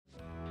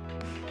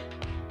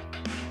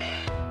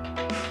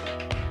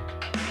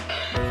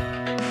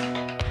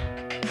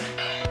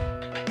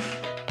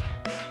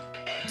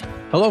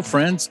Hello,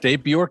 friends.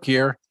 Dave Bjork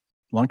here,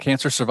 lung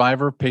cancer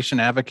survivor, patient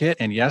advocate,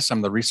 and yes,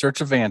 I'm the research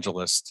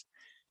evangelist.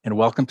 And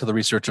welcome to the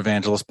Research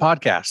Evangelist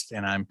podcast.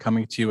 And I'm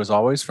coming to you, as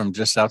always, from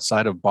just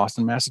outside of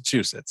Boston,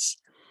 Massachusetts.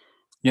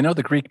 You know,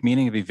 the Greek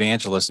meaning of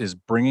evangelist is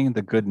bringing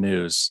the good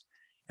news.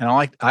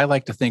 And I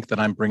like to think that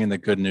I'm bringing the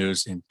good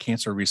news in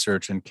cancer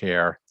research and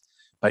care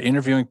by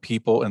interviewing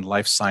people in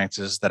life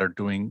sciences that are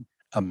doing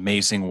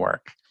amazing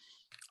work.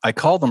 I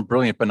call them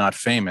brilliant but not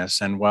famous.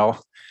 And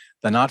well,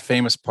 the not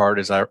famous part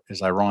is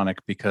ironic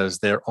because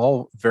they're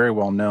all very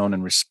well known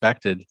and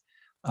respected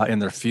in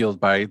their field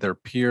by their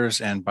peers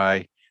and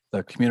by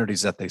the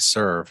communities that they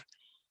serve.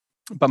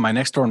 But my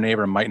next door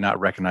neighbor might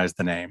not recognize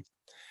the name.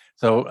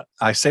 So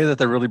I say that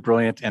they're really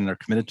brilliant and they're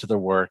committed to their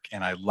work.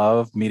 And I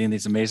love meeting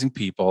these amazing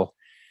people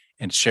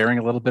and sharing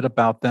a little bit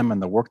about them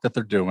and the work that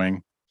they're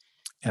doing.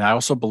 And I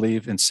also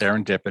believe in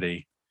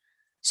serendipity.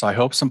 So I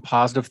hope some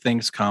positive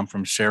things come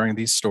from sharing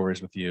these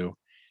stories with you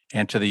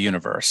and to the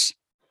universe.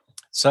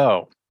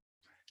 So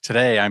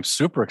today I'm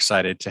super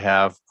excited to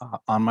have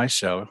on my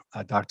show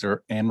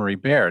Dr. Anne-Marie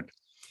Baird.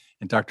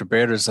 And Dr.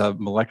 Baird is a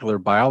molecular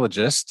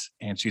biologist,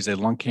 and she's a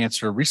lung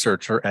cancer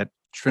researcher at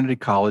Trinity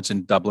College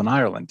in Dublin,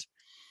 Ireland.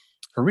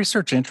 Her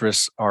research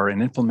interests are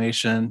in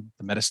inflammation,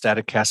 the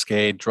metastatic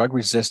cascade, drug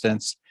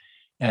resistance,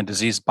 and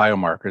disease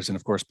biomarkers. And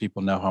of course,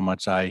 people know how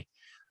much I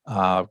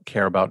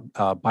care about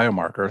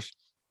biomarkers.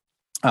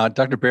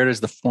 Dr. Baird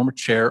is the former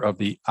chair of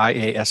the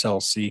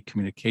IASLC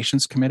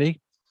Communications Committee,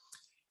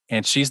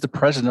 and she's the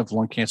president of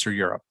Lung Cancer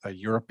Europe, a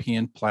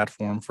European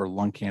platform for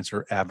lung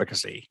cancer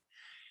advocacy.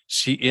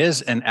 She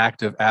is an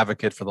active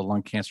advocate for the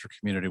lung cancer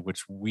community,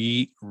 which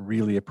we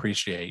really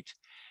appreciate.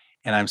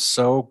 And I'm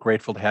so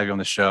grateful to have you on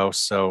the show.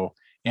 So,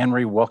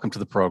 Anne-Marie, welcome to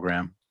the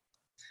program.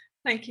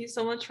 Thank you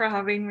so much for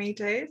having me,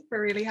 Dave.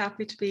 We're really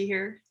happy to be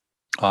here.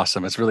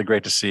 Awesome. It's really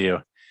great to see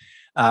you.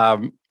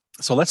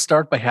 So let's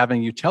start by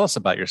having you tell us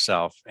about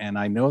yourself. And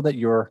I know that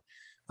you're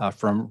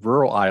from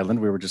rural Ireland.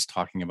 We were just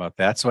talking about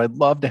that. So I'd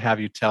love to have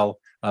you tell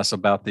us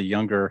about the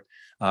younger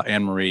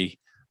Anne-Marie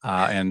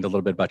and a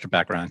little bit about your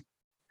background.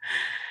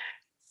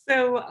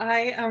 So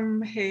I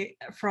am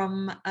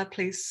from a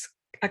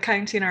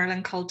county in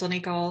Ireland called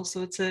Donegal.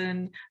 So it's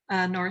in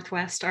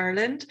northwest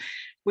Ireland.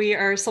 We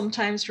are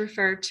sometimes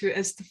referred to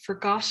as the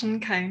forgotten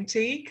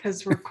county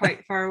because we're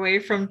quite far away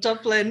from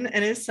Dublin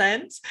in a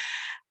sense.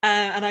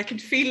 And I can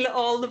feel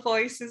all the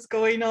voices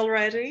going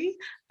already.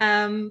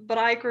 But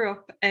I grew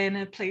up in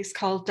a place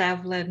called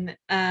Dublin,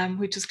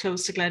 which is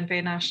close to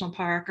Glenveigh National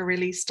Park, a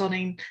really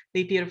stunningly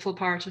beautiful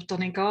part of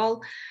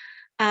Donegal.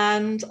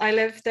 And I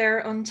lived there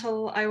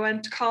until I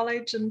went to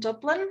college in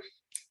Dublin.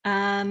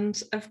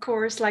 And of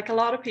course, like a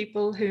lot of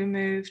people who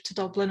move to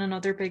Dublin and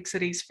other big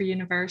cities for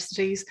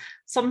universities,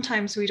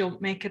 sometimes we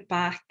don't make it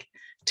back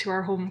to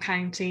our home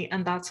county.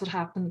 And that's what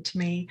happened to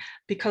me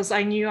because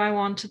I knew I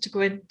wanted to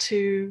go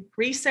into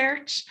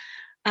research.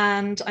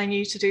 And I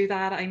knew to do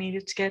that, I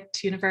needed to get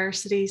to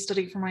university,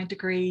 study for my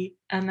degree,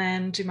 and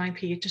then do my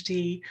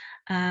PhD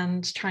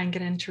and try and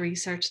get into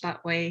research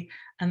that way.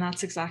 And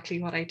that's exactly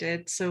what I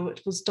did. So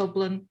it was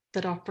Dublin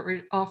that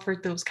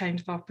offered those kind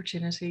of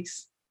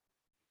opportunities.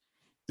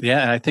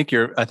 Yeah, and I think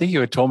you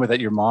had told me that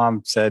your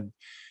mom said,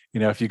 you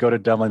know, if you go to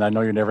Dublin, I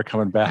know you're never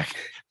coming back,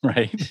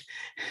 right?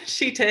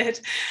 She did.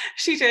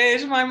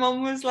 My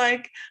mom was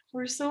like,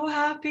 we're so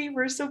happy.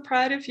 We're so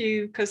proud of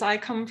you because I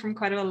come from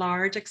quite a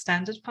large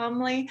extended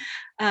family,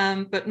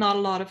 but not a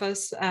lot of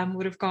us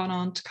would have gone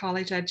on to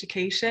college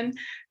education.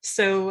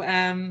 So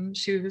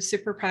she was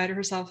super proud of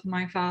herself and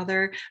my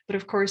father. But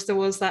of course, there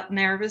was that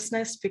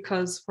nervousness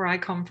because where I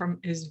come from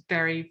is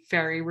very,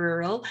 very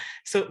rural.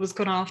 So it was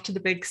going off to the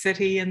big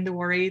city and the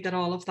worry that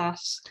all of that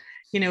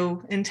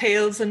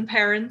entails in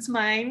parents'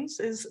 minds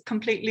is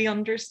completely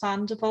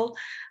understandable.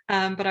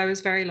 But I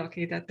was very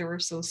lucky that they were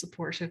so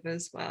supportive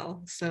as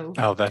well. So,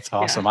 oh, that's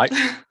awesome.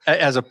 Yeah.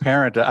 As a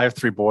parent, I have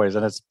 3 boys,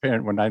 and as a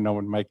parent,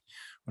 when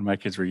my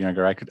kids were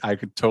younger, I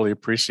could totally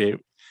appreciate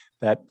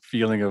that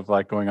feeling of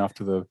like going off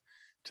to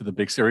the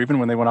big city, or even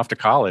when they went off to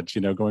college,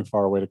 going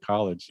far away to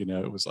college,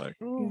 it was like,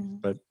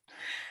 but.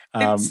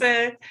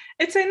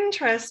 It's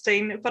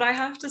interesting, but I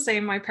have to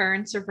say my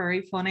parents are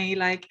very funny.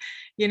 Like,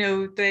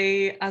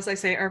 they, as I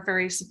say, are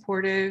very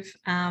supportive.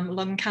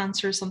 Lung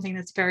cancer is something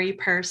that's very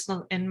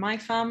personal in my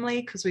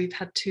family because we've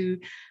had 2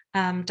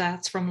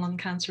 deaths from lung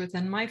cancer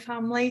within my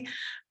family.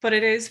 But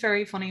it is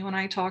very funny when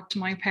I talk to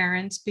my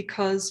parents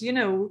because,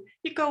 you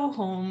go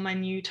home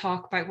and you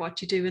talk about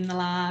what you do in the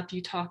lab,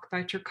 you talk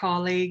about your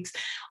colleagues,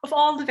 of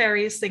all the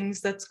various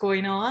things that's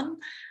going on.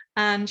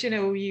 And,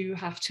 you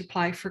have to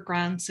apply for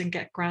grants and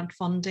get grant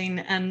funding.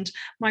 And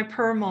my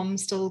poor mom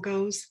still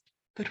goes,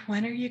 but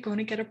when are you going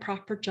to get a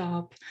proper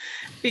job?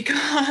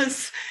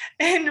 Because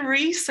in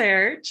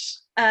research,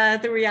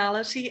 the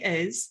reality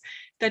is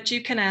that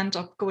you can end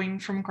up going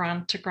from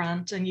grant to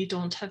grant and you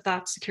don't have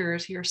that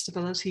security or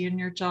stability in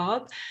your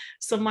job.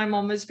 So my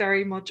mom is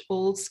very much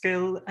old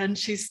school and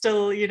she's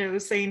still,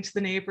 saying to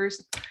the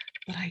neighbors,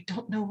 but I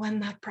don't know when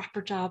that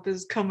proper job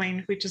is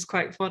coming, which is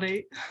quite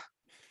funny.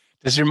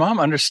 Does your mom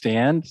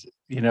understand,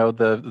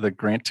 the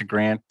grant to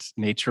grant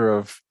nature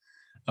of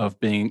of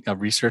being a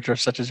researcher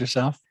such as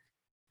yourself?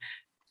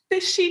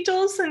 She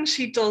does and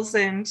she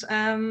doesn't.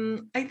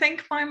 I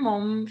think my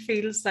mum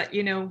feels that,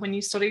 when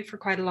you study for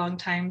quite a long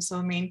time, so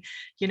I mean,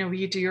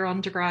 you do your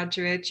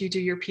undergraduate, you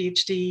do your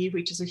PhD,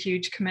 which is a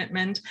huge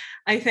commitment.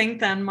 I think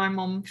then my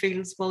mum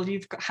feels, well,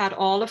 you've had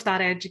all of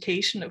that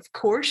education. Of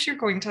course, you're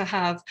going to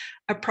have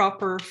a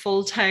proper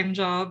full-time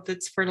job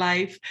that's for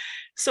life.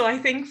 So I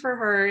think for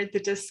her, the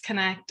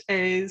disconnect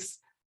is,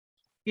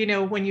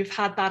 when you've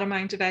had that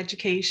amount of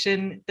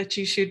education, that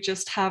you should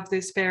just have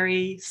this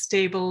very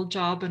stable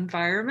job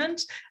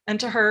environment. And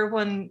to her,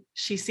 when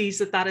she sees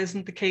that that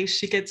isn't the case,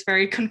 she gets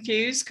very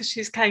confused because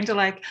she's kind of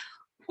like,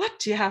 what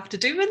do you have to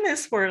do in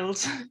this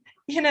world?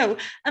 And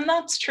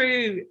that's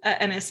true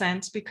in a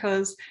sense,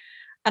 because,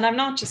 and I'm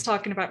not just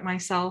talking about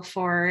myself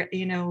or,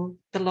 the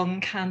lung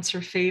cancer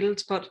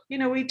field, but,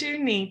 we do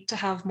need to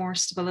have more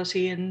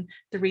stability in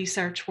the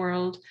research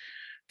world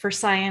for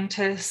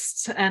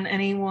scientists and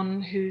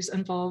anyone who's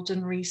involved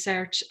in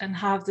research, and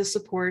have the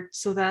support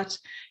so that,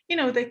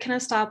 they can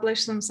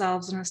establish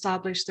themselves and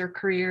establish their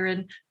career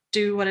and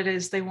do what it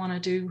is they want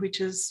to do,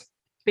 which is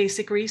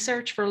basic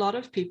research for a lot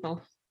of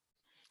people.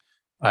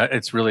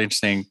 It's really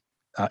interesting,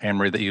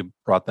 Anne-Marie, that you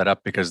brought that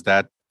up, because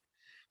that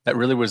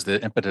really was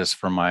the impetus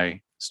for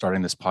my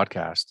starting this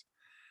podcast.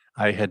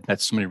 I had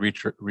met so many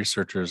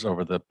researchers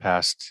over the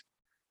past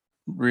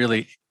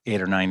really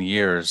 8 or 9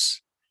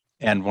 years.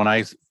 And when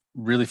I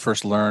really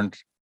first learned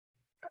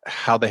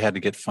how they had to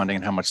get funding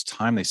and how much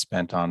time they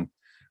spent on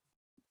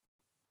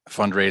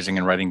fundraising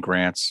and writing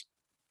grants,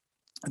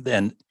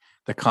 then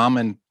the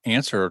common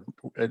answer,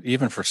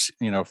 even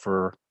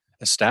for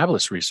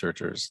established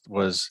researchers,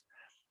 was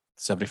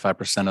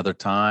 75% of their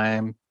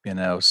time,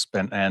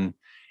 spent and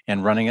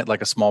running it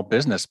like a small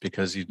business,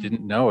 because you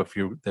didn't know if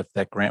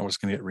that grant was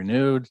going to get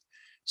renewed.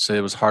 So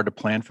it was hard to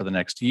plan for the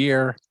next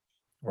year.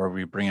 Or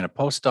we bring in a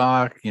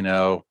postdoc,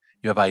 you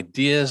have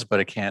ideas,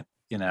 but it can't,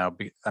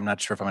 I'm not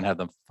sure if I'm going to have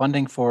the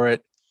funding for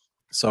it.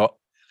 So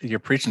you're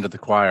preaching to the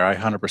choir. I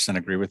 100%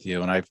 agree with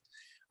you. And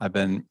I've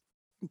been,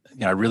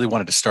 I really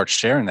wanted to start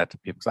sharing that to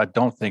people, because I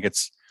don't think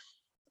it's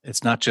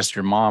not just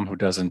your mom who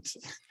doesn't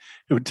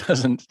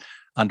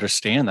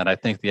understand that. I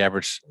think the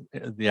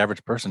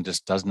average person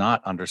just does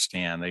not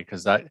understand,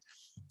 because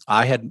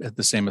I had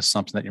the same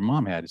assumption that your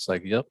mom had. It's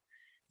like, yep,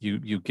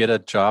 you get a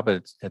job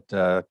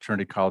at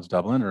Trinity College,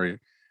 Dublin, or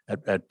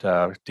at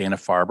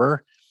Dana-Farber,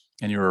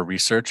 and you're a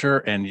researcher,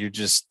 and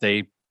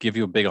they give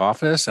you a big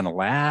office and a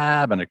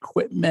lab and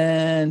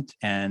equipment,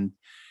 and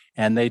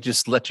they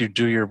just let you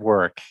do your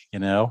work,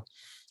 and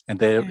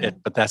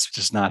but that's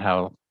just not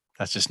how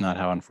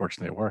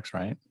unfortunately it works,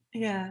 right?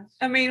 Yeah.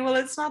 I mean, well,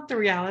 it's not the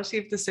reality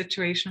of the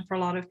situation for a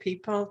lot of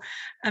people.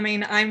 I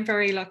mean, I'm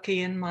very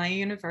lucky in my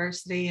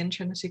university, in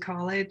Trinity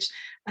College.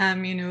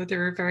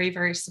 They're very,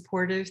 very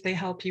supportive. They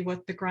help you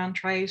with the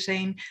grant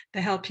writing.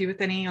 They help you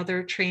with any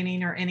other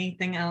training or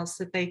anything else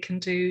that they can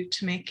do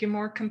to make you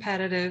more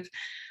competitive.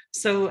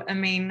 So, I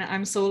mean,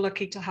 I'm so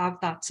lucky to have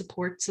that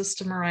support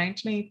system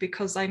around me,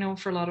 because I know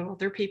for a lot of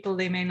other people,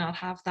 they may not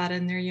have that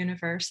in their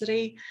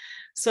university.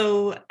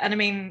 So, and I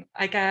mean,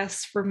 I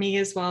guess for me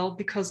as well,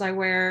 because I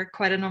wear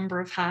quite a number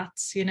of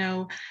hats,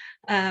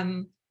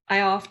 I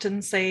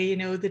often say,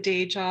 the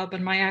day job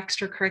and my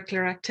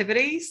extracurricular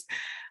activities.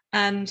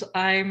 And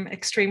I'm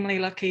extremely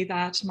lucky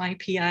that my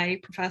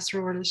PI,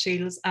 Professor Orla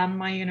Shields, and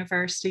my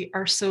university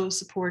are so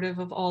supportive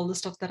of all the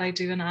stuff that I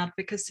do in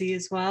advocacy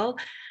as well.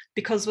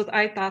 Because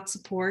without that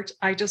support,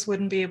 I just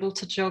wouldn't be able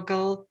to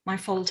juggle my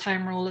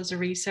full-time role as a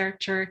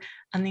researcher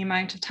and the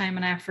amount of time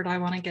and effort I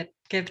want to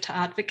give to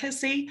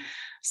advocacy.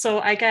 So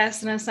I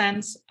guess in a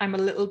sense, I'm a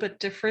little bit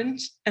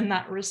different in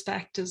that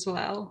respect as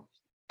well.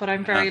 But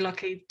I'm very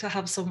lucky to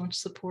have so much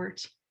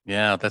support.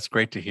 Yeah, that's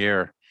great to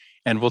hear.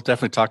 And we'll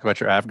definitely talk about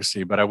your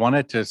advocacy, but I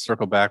wanted to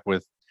circle back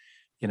with,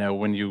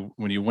 when you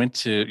went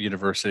to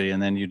university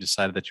and then you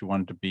decided that you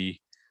wanted to be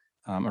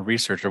a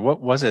researcher.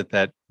 What was it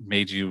that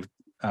made you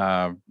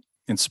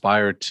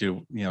inspired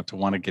to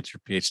want to get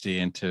your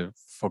PhD and to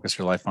focus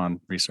your life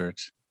on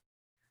research?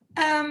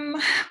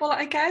 Well,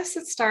 I guess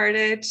it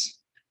started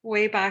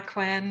way back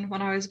when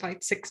I was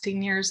about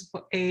 16 years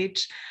of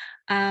age.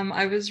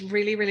 I was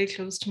really, really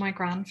close to my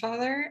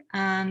grandfather,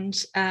 and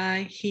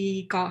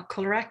he got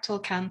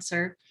colorectal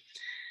cancer.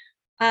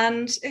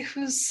 And it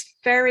was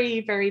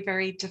very, very,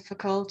 very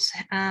difficult.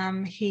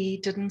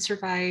 He didn't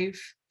survive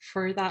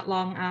for that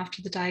long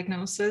after the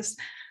diagnosis.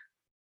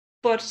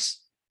 But,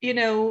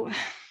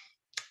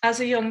 as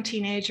a young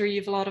teenager,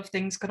 you have a lot of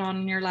things going on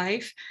in your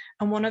life.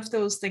 And one of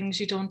those things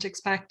you don't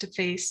expect to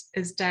face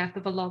is death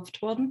of a loved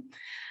one.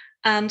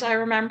 And I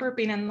remember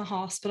being in the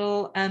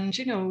hospital, and,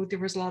 there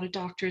was a lot of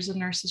doctors and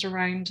nurses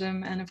around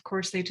him. And of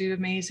course, they do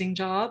amazing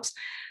jobs.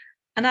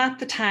 And at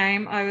the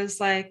time, I was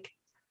like,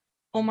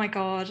 oh my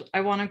God,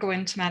 I want to go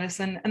into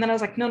medicine. And then I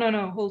was like,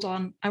 no, hold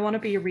on. I want to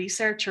be a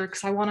researcher,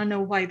 because I want to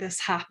know why this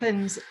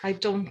happens. I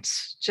don't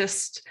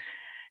just,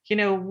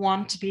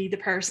 want to be the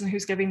person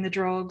who's giving the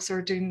drugs or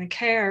doing the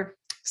care.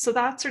 So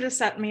that sort of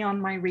set me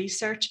on my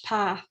research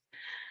path.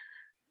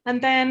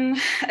 And then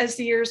as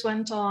the years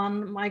went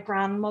on, my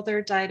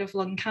grandmother died of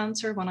lung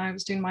cancer when I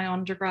was doing my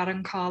undergrad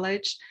in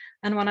college.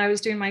 And when I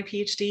was doing my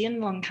PhD in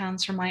lung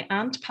cancer, my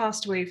aunt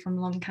passed away from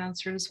lung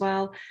cancer as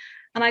well.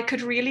 And I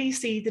could really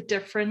see the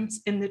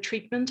difference in the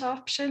treatment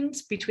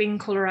options between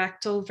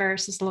colorectal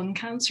versus lung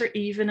cancer,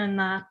 even in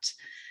that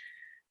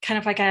kind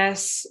of, I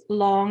guess,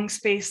 long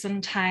space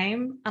and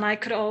time. And I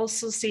could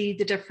also see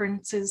the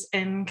differences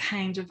in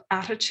kind of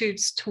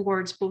attitudes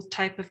towards both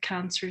type of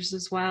cancers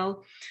as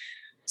well.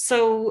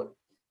 So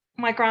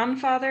my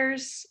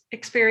grandfather's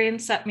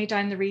experience set me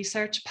down the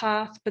research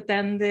path, but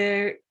then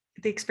the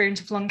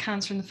experience of lung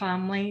cancer in the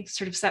family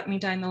sort of set me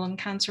down the lung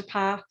cancer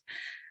path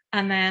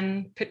and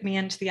then put me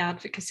into the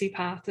advocacy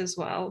path as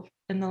well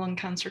in the lung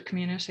cancer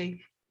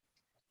community.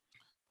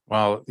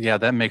 Well, yeah,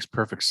 that makes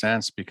perfect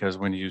sense because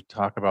when you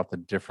talk about the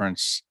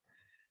difference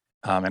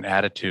in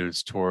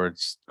attitudes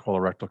towards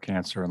colorectal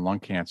cancer and lung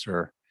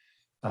cancer,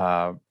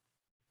 uh,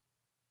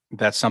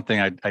 that's something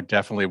I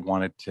definitely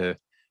wanted to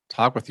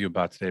talk with you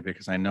about today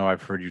because I know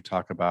I've heard you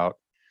talk about,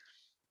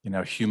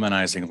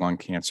 humanizing lung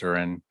cancer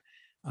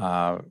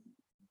uh,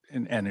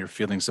 and your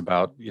feelings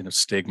about,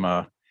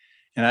 stigma.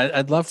 And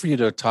I'd love for you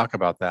to talk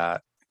about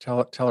that.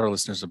 Tell our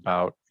listeners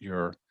about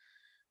your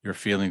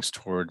feelings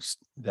towards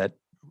that.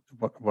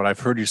 What I've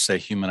heard you say,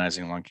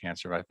 humanizing lung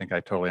cancer. I think I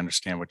totally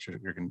understand what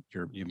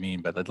you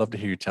mean, but I'd love to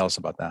hear you tell us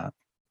about that.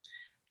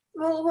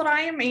 Well, what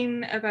I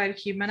mean about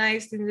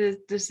humanizing the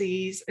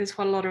disease is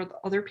what a lot of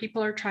other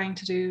people are trying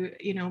to do,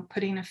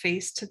 putting a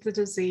face to the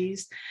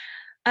disease.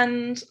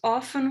 And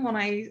often when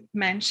I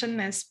mention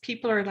this,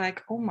 people are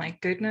like, oh my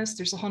goodness,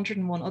 there's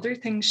 101 other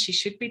things she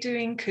should be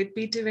doing, could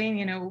be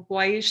doing.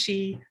 Why is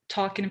she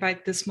talking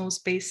about this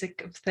most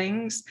basic of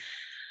things?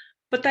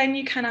 But then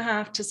you kind of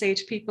have to say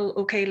to people,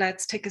 okay,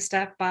 let's take a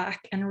step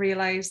back and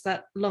realize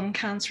that lung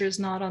cancer is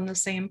not on the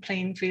same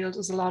playing field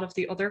as a lot of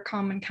the other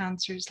common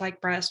cancers like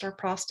breast or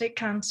prostate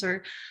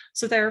cancer.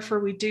 So therefore,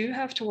 we do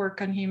have to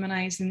work on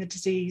humanizing the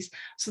disease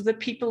so that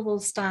people will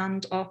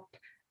stand up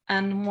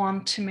and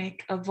want to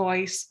make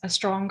a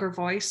stronger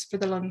voice for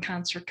the lung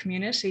cancer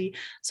community.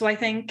 So I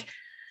think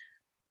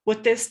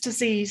with this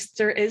disease,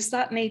 there is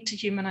that need to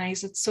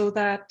humanize it so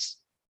that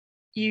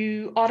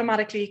you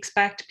automatically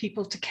expect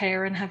people to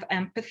care and have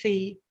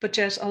empathy, but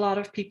yet a lot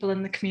of people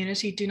in the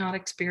community do not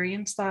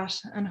experience that.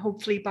 And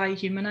hopefully by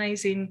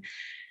humanizing,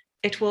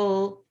 it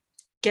will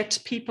get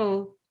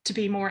people to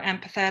be more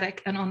empathetic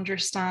and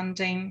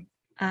understanding,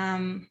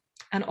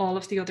 and all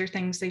of the other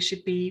things they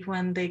should be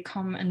when they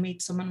come and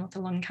meet someone with a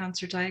lung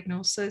cancer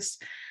diagnosis.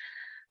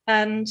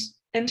 And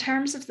in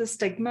terms of the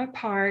stigma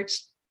part,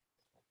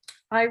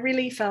 I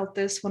really felt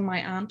this when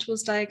my aunt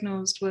was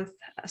diagnosed with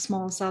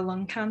small cell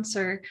lung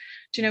cancer.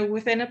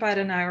 Within about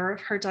an hour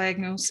of her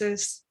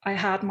diagnosis, I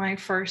had my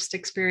first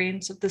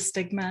experience of the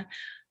stigma.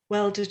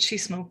 Well, did she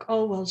smoke?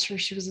 Oh, well, sure,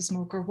 she was a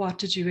smoker. What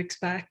did you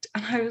expect?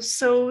 And I was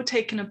so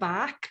taken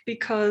aback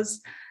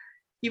because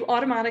you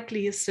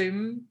automatically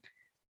assume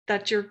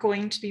that you're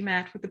going to be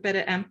met with a bit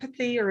of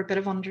empathy or a bit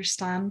of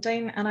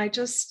understanding. And I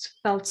just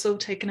felt so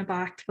taken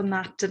aback when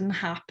that didn't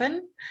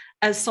happen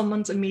as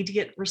someone's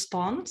immediate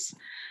response.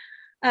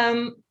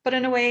 But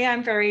in a way,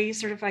 I'm very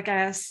sort of, I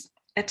guess,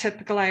 a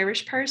typical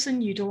Irish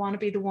person. You don't want to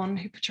be the one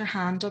who put your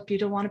hand up. You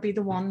don't want to be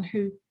the one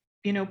who,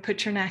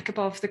 put your neck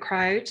above the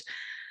crowd.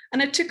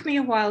 And it took me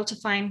a while to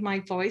find my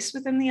voice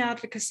within the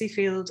advocacy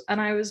field. And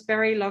I was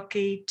very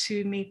lucky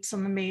to meet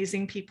some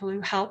amazing people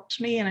who helped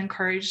me and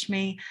encouraged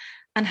me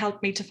and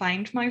helped me to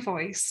find my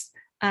voice.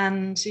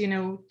 And,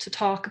 to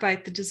talk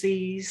about the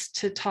disease,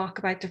 to talk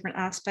about different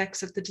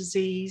aspects of the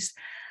disease,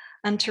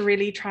 and to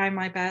really try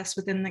my best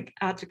within the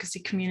advocacy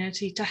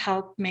community to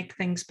help make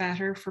things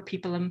better for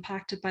people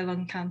impacted by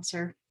lung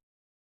cancer.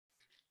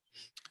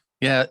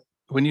 Yeah,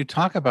 when you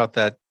talk about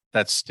that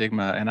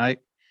stigma, and I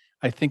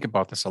think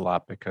about this a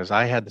lot because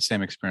I had the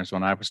same experience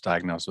when I was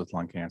diagnosed with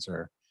lung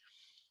cancer.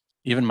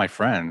 Even my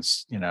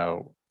friends,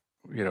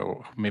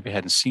 maybe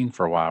hadn't seen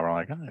for a while, were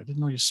like, "Oh, I didn't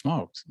know you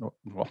smoked."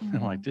 Well,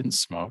 no, I didn't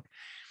smoke,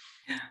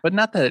 but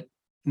not that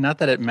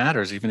it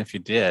matters, even if you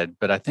did.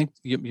 But I think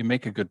you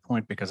make a good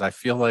point because I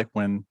feel like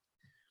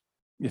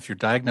if you're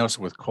diagnosed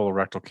with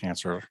colorectal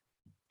cancer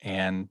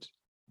and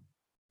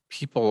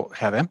people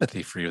have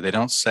empathy for you, they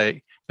don't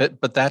say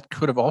but that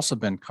could have also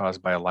been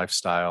caused by a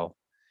lifestyle,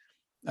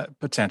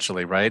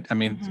 potentially, right? I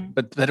mean,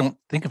 but they don't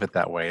think of it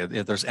that way.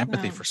 There's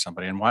empathy No. for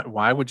somebody, and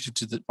why would you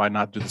why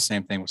not do the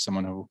same thing with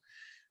someone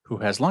who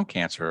has lung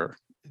cancer,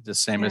 the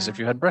same as Yeah. if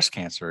you had breast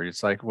cancer?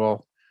 It's like,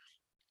 well,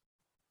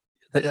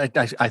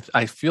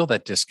 I feel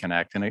that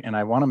disconnect, and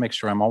I want to make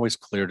sure I'm always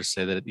clear to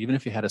say that even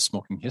if you had a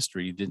smoking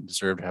history, you didn't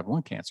deserve to have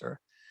lung cancer.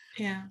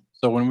 Yeah.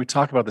 So when we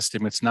talk about the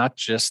stigma, it's not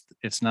just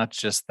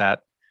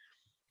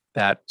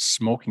that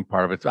smoking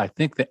part of it. I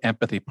think the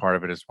empathy part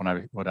of it is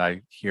what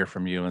I hear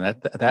from you, and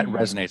that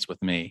resonates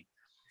with me.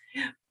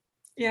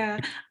 Yeah.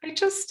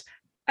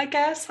 I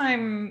guess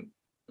I'm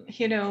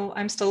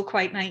still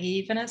quite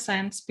naive in a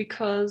sense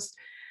because,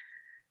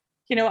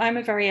 I'm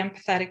a very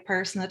empathetic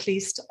person, at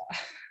least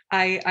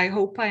I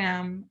hope I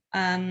am.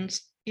 And,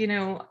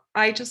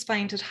 I just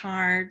find it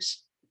hard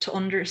to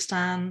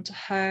understand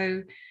how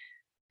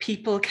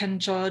people can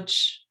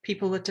judge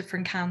people with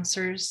different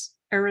cancers,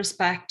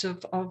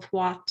 irrespective of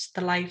what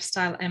the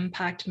lifestyle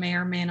impact may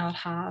or may not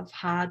have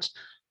had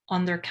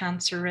on their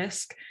cancer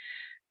risk.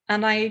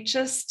 And I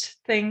just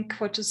think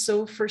what is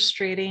so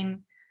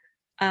frustrating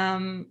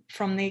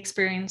from the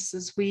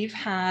experiences we've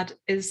had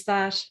is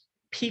that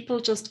people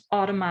just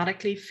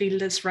automatically feel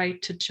this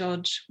right to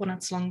judge when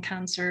it's lung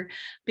cancer,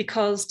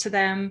 because to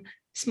them,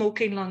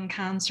 smoking, lung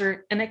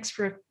cancer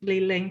inextricably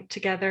linked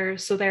together.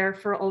 So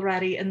therefore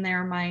already in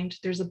their mind,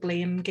 there's a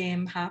blame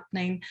game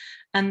happening,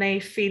 and they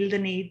feel the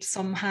need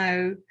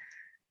somehow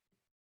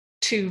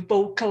to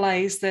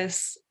vocalize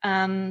this.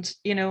 And,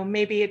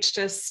 maybe it's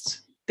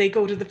just they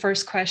go to the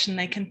first question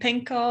they can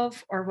think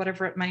of or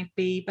whatever it might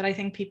be. But I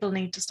think people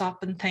need to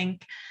stop and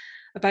think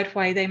about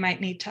why they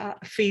might need to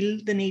feel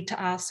the need to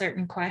ask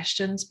certain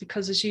questions.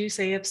 Because as you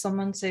say, if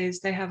someone says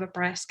they have a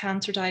breast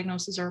cancer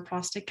diagnosis or a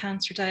prostate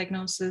cancer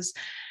diagnosis,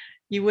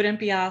 you wouldn't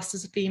be asked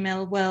as a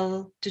female,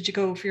 well, did you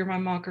go for your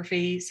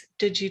mammographies?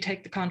 Did you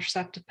take the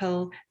contraceptive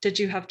pill? Did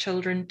you have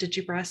children? Did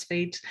you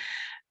breastfeed?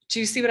 Do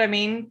you see what I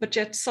mean? But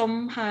yet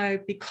somehow,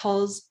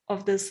 because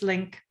of this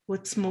link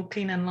with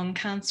smoking and lung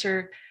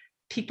cancer,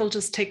 people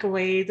just take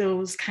away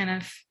those kind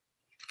of,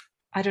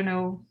 I don't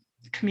know,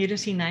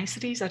 community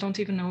niceties. I don't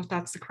even know if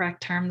that's the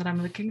correct term that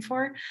I'm looking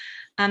for.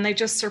 And they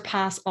just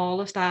surpass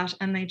all of that,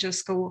 and they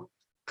just go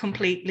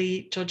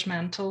completely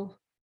judgmental.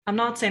 I'm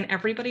not saying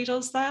everybody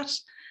does that,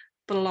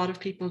 but a lot of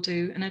people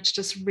do. And it's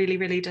just really,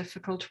 really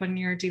difficult when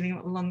you're dealing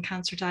with a lung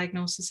cancer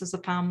diagnosis as a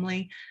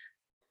family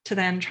to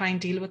then try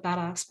and deal with that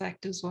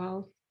aspect as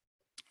well.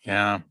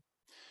 Yeah.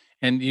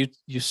 And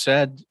you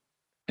said,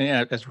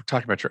 as we're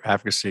talking about your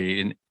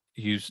advocacy, and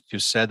you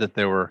said that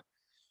there were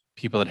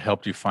people that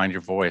helped you find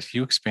your voice. Can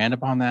you expand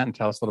upon that and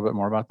tell us a little bit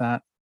more about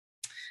that?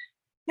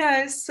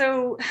 Yeah,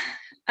 so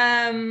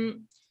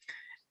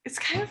it's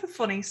kind of a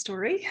funny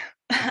story.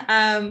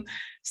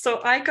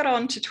 So I got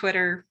onto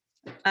Twitter,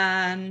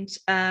 and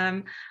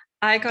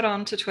I got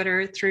onto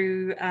Twitter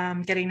through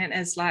getting an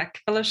ISLAC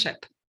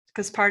fellowship,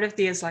 because part of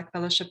the ISLAC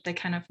fellowship, they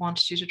kind of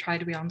wanted you to try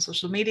to be on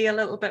social media a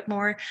little bit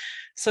more.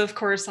 So of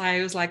course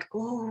I was like,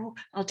 oh,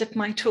 I'll dip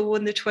my toe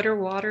in the Twitter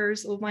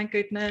waters. Oh my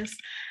goodness.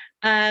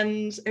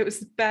 And it was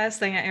the best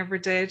thing I ever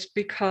did,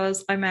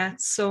 because I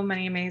met so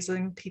many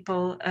amazing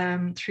people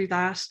through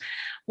that.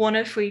 One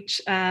of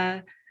which,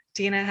 Dina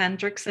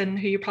Hendrickson,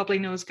 who you probably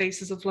know as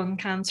Faces of Lung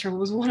Cancer,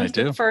 was one of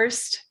the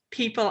first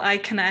people I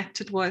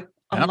connected with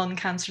on lung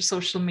cancer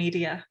social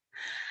media.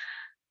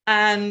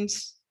 And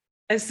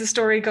as the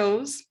story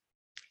goes,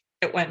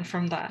 it went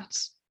from that.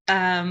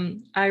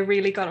 I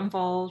really got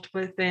involved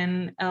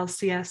within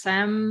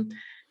LCSM,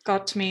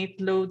 got to meet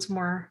loads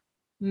more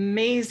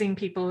amazing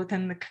people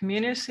within the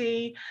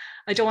community.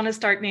 I don't want to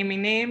start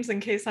naming names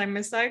in case I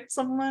miss out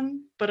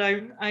someone, but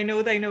I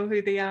know they know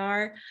who they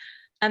are.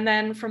 And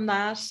then from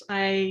that,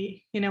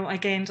 I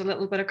gained a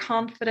little bit of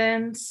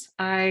confidence.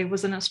 I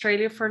was in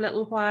Australia for a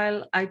little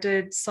while. I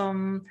did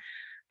some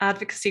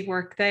advocacy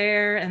work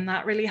there, and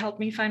that really helped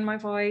me find my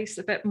voice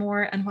a bit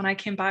more. And when I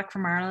came back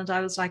from Ireland, I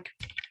was like,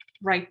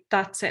 right,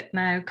 that's it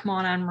now. Come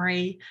on,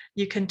 Anne-Marie,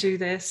 you can do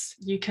this.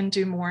 You can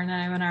do more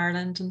now in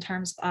Ireland in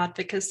terms of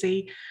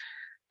advocacy.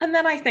 And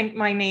then I think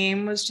my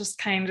name was just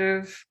kind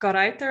of got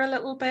out there a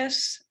little bit.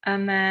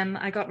 And then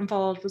I got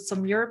involved with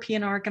some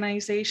European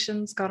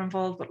organizations, got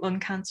involved with Lung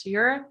Cancer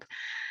Europe.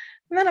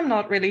 And then I'm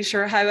not really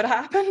sure how it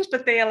happened,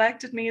 but they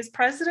elected me as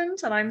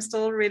president, and I'm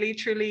still really,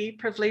 truly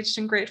privileged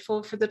and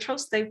grateful for the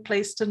trust they've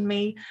placed in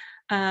me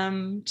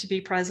to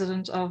be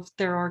president of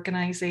their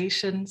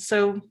organization.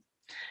 So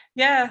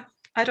yeah,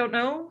 I don't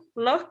know,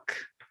 luck,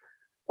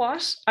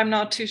 what? I'm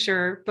not too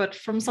sure, but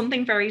from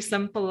something very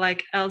simple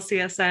like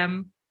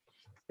LCSM,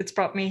 it's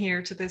brought me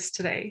here to this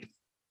today.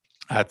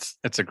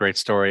 It's a great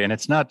story, and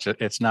it's not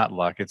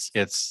luck. I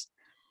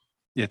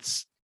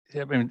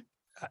mean,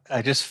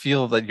 I just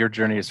feel that your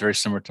journey is very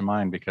similar to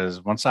mine,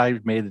 because once I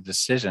made the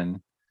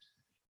decision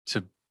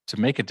to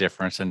make a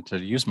difference and to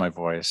use my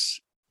voice,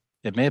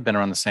 it may have been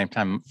around the same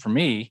time. For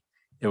me,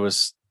 it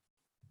was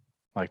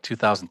like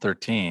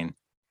 2013,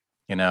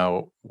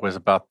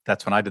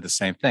 that's when I did the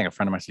same thing. A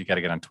friend of mine said, you got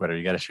to get on Twitter.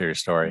 You got to share your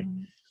story.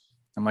 Mm-hmm.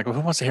 I'm like, well,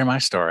 who wants to hear my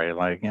story?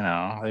 Like,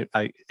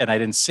 I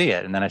didn't see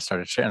it. And then I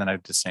started sharing, and then I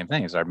did the same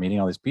thing. I started meeting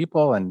all these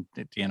people, and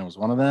Deanna was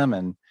one of them.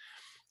 And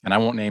I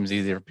won't names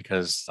either,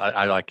 because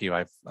I like you,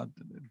 I've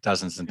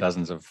dozens and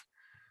dozens of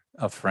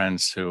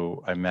friends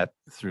who I met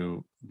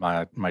through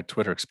my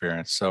Twitter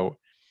experience. So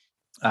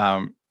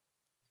tell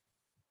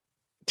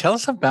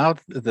us about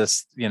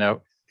this.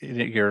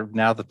 You're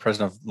now the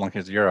president of Lung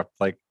Cancer Europe.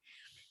 Like,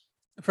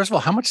 first of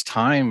all, how much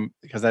time?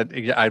 Because I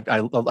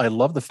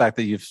love the fact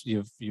that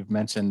you've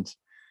mentioned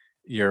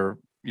your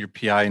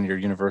PI and your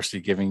university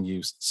giving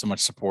you so much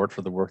support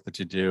for the work that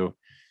you do.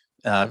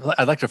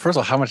 I'd like to, first of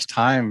all, how much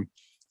time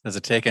does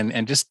it take?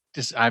 And just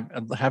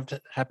I'm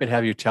happy to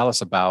have you tell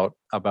us about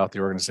the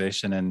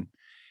organization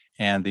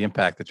and the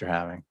impact that you're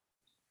having.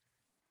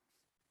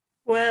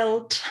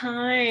 Well,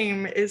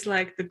 time is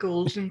like the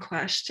golden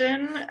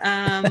question.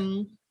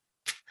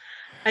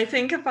 I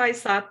think if I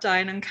sat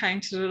down and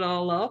counted it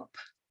all up,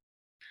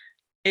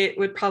 it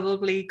would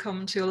probably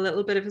come to a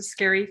little bit of a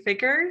scary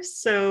figure.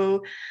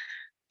 So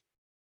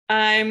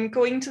I'm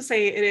going to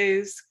say it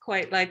is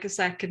quite like a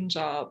second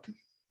job.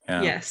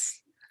 Yeah. Yes.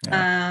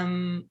 Yeah.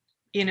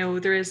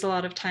 There is a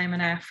lot of time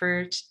and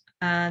effort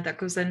that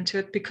goes into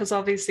it, because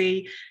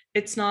obviously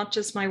it's not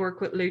just my work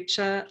with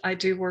Lucha. I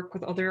do work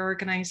with other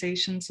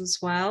organizations as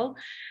well.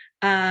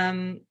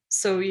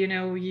 So,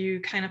 you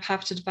kind of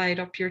have to divide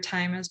up your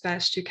time as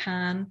best you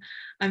can.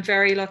 I'm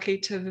very lucky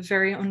to have a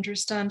very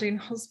understanding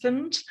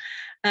husband.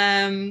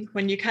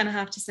 When you kind of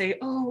have to say,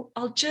 oh,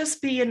 I'll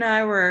just be an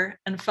hour,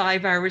 and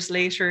 5 hours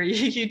later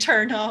you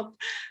turn up.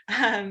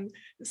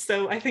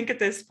 So I think at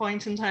this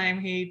point in time,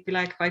 he'd be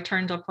like, if I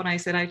turned up when I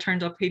said I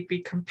turned up, he'd be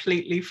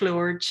completely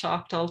floored,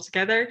 shocked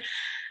altogether.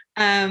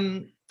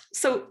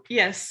 So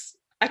yes,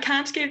 I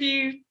can't give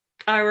you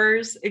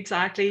hours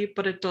exactly,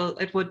 but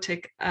it would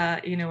take a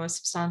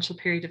substantial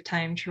period of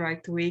time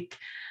throughout the week.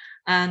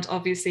 And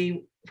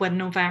obviously when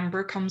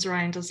November comes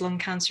around as Lung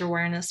Cancer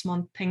Awareness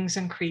Month, things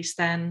increase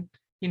then,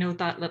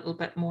 that little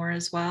bit more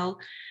as well.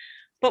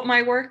 But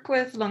my work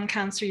with Lung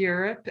Cancer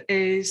Europe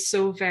is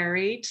so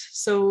varied.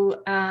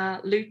 So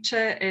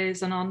Lucha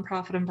is a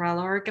nonprofit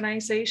umbrella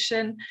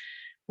organization.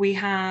 We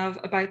have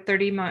about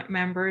 30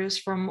 members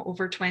from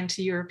over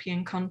 20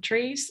 European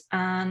countries.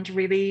 And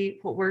really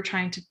what we're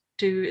trying to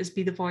do is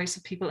be the voice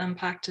of people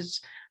impacted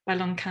by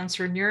lung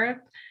cancer in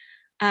Europe.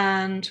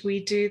 And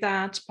we do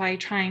that by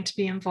trying to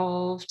be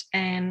involved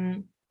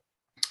in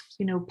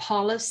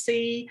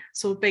policy.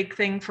 So a big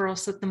thing for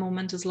us at the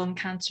moment is lung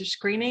cancer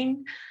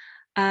screening.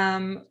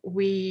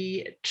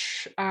 We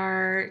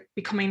are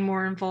becoming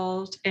more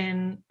involved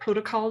in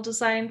protocol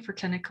design for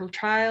clinical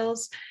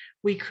trials.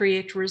 We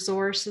create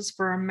resources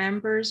for our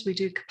members. We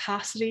do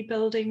capacity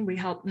building. We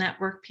help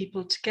network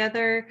people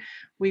together.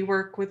 We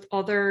work with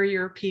other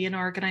European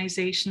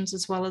organizations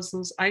as well as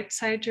those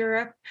outside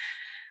Europe.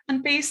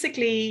 And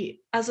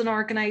basically, as an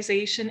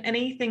organization,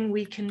 anything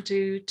we can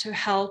do to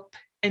help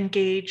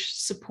engage,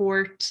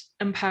 support,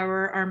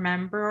 empower our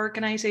member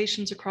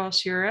organizations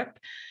across Europe,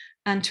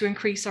 and to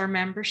increase our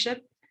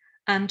membership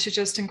and to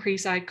just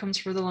increase outcomes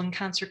for the lung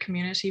cancer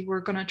community,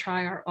 we're going to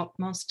try our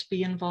utmost to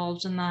be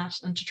involved in that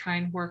and to try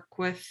and work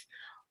with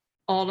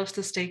all of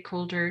the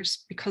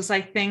stakeholders. Because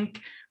I think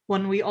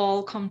when we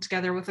all come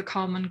together with a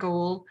common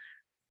goal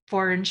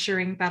for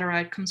ensuring better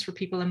outcomes for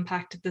people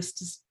impacted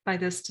by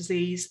this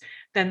disease,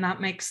 then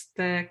that makes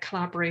the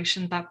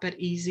collaboration that bit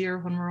easier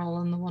when we're all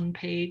on the one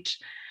page.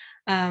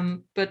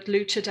 But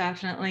Lucha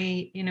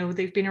definitely,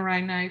 they've been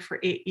around now for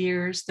 8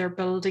 years. They're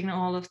building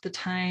all of the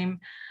time.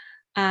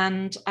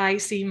 And I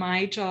see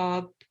my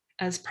job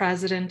as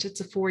president,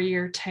 it's a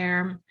 4-year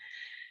term,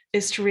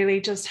 is to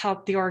really just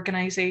help the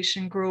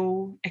organization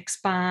grow,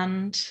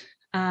 expand,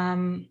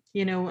 and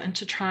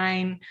to try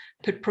and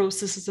put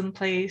processes in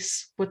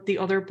place with the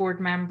other board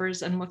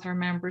members and with our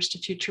members to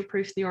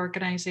future-proof the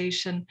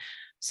organization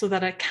so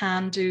that it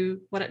can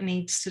do what it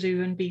needs to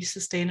do and be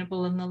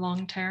sustainable in the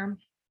long term.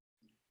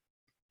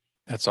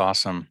 That's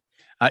awesome.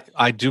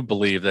 I do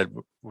believe that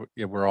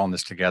we're all in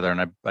this together,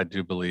 and I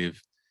do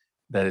believe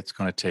that it's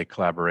going to take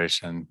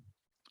collaboration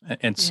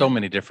in so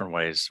many different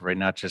ways, right?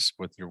 Not just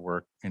with your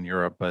work in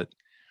Europe, but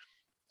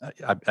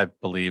I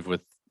believe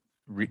with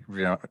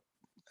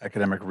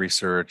academic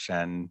research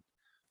and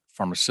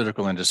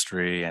pharmaceutical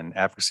industry and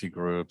advocacy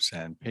groups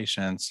and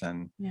patients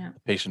and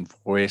patient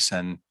voice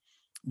and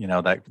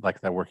that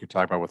like that work you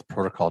talk about with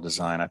protocol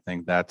design. I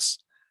think that's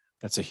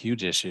a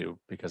huge issue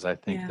because I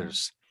think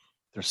there's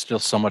still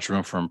so much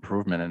room for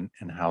improvement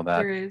in how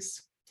that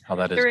is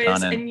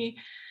done. And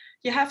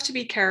you have to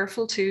be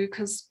careful too,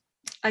 because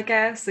I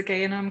guess,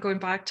 again, I'm going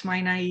back to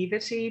my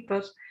naivety,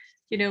 but,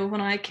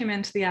 when I came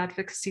into the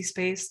advocacy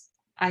space,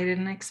 I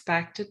didn't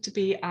expect it to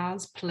be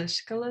as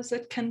political as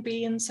it can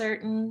be in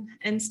certain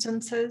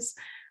instances.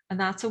 And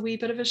that's a wee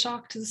bit of a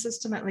shock to the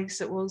system, at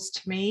least it was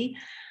to me.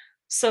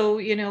 So,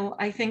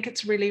 I think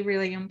it's really,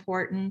 really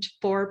important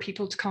for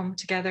people to come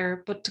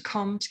together, but to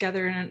come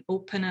together in an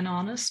open and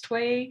honest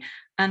way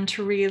and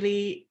to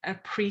really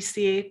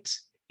appreciate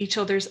each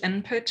other's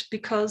input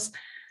because,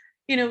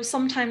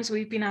 sometimes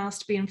we've been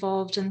asked to be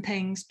involved in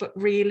things, but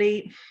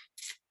really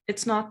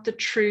it's not the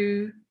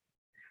true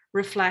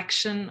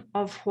reflection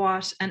of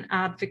what an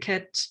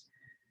advocate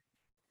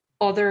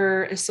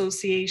other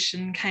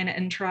association kind of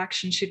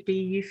interaction should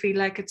be. You feel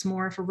like it's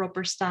more of a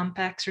rubber stamp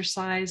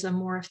exercise and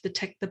more of the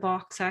tick the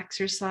box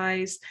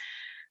exercise.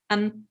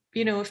 And,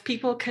 if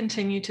people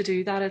continue to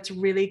do that, it's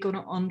really going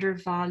to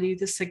undervalue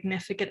the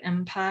significant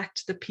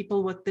impact that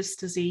people with this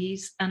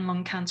disease and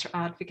lung cancer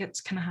advocates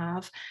can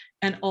have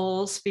in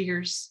all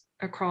spheres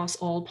across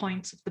all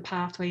points of the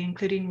pathway,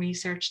 including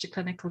research to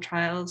clinical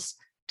trials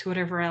to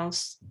whatever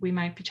else we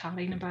might be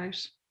chatting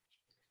about.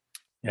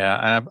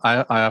 Yeah, and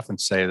I often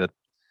say that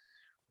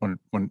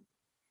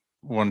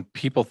when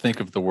people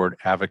think of the word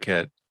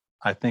advocate,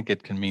 I think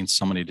it can mean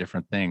so many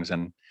different things,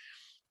 and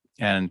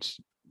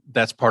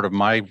that's part of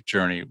my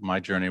journey. My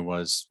journey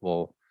was,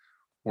 well,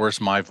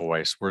 where's my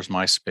voice? Where's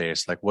my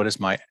space? Like, what is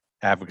my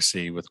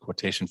advocacy with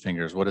quotation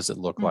fingers? What does it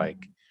look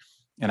like?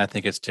 And I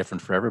think it's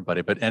different for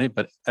everybody, but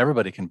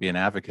everybody can be an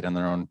advocate in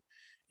their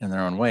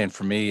own way. And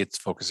for me, it's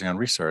focusing on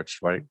research,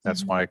 right?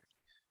 That's why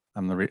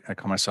I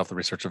call myself the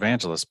research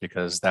evangelist,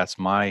 because that's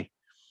my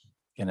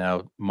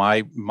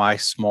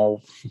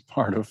small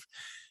part of,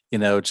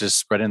 just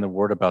spreading the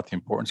word about the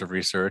importance of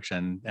research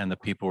and the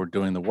people who are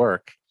doing the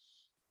work.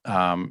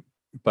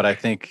 But I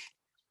think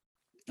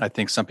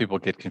some people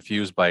get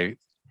confused by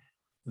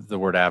the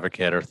word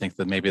advocate, or think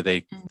that maybe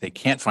they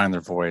can't find their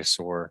voice,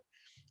 or,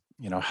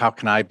 how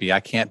can I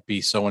can't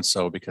be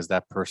so-and-so because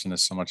that person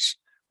is so much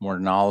more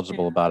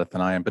knowledgeable about it than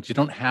I am. But you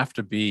don't have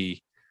to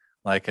be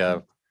like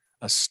a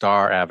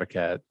star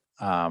advocate.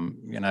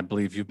 And I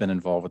believe you've been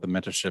involved with the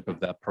mentorship of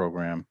that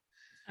program.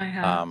 I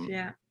have,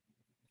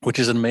 which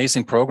is an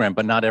amazing program,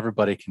 but not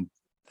everybody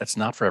that's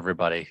not for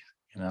everybody,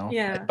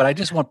 Yeah. But I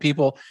just want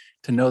people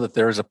to know that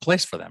there is a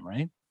place for them,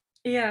 right?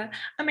 Yeah.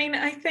 I mean,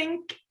 I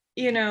think,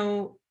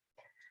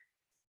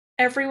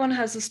 everyone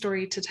has a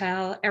story to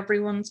tell.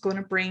 Everyone's going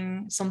to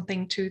bring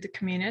something to the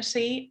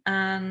community.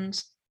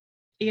 And,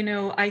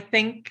 I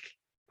think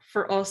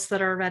for us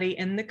that are already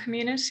in the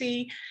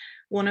community,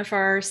 one of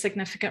our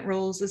significant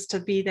roles is to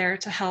be there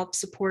to help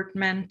support,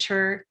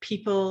 mentor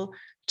people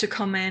to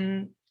come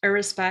in,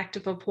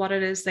 irrespective of what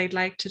it is they'd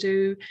like to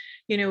do.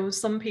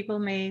 Some people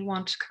may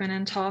want to come in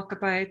and talk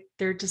about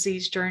their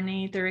disease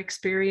journey, their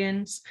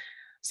experience.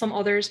 Some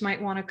others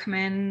might want to come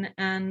in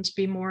and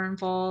be more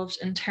involved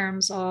in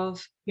terms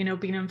of,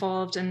 being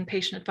involved in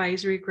patient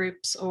advisory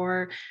groups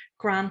or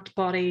grant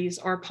bodies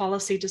or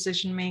policy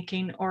decision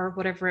making or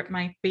whatever it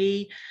might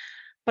be.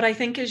 But I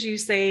think, as you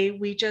say,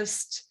 we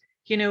just,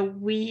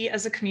 we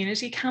as a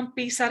community can't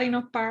be setting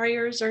up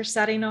barriers or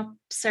setting up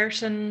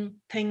certain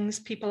things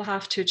people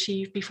have to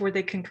achieve before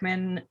they can come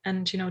in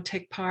and,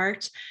 take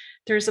part.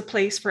 There's a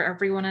place for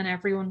everyone, and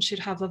everyone should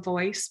have a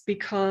voice,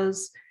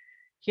 because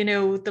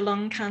the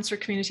lung cancer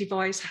community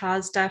voice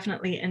has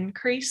definitely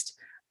increased,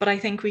 but I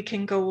think we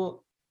can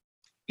go,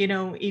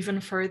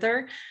 even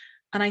further.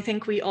 And I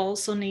think we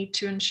also need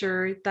to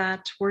ensure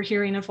that we're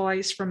hearing a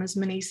voice from as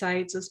many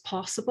sides as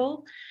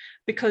possible,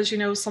 because,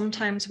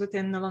 sometimes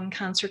within the lung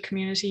cancer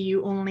community,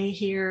 you only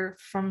hear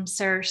from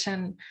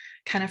certain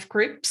kind of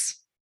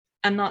groups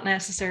and not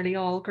necessarily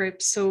all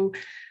groups. So,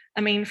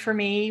 I mean, for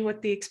me,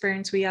 with the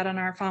experience we had in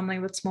our family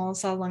with small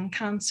cell lung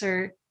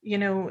cancer,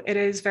 it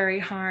is very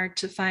hard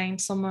to find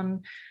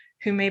someone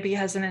who maybe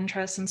has an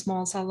interest in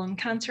small cell lung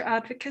cancer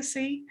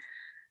advocacy.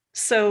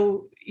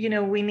 So,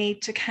 we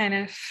need to kind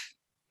of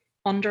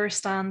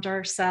understand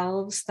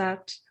ourselves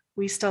that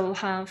we still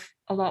have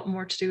a lot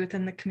more to do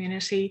within the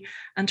community,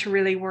 and to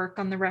really work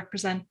on the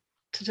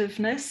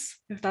representativeness,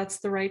 if that's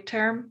the right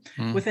term,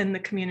 within the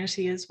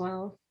community as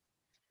well.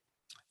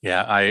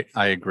 Yeah,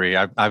 I agree.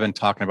 I've been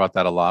talking about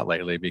that a lot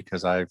lately,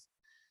 because I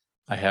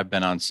have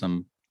been on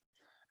some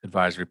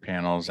advisory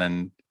panels,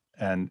 and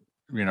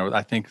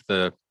I think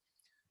the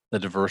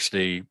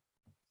diversity,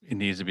 it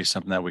needs to be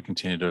something that we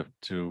continue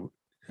to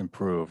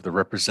improve. The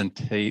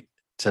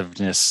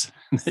representativeness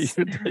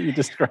that you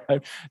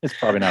described, it's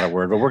probably not a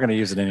word, but we're going to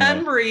use it anyway.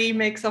 Anne-Marie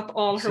makes up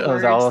all her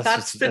words.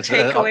 That's the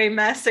takeaway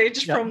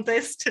message from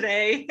this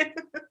today.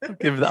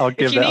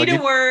 If you need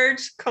a word,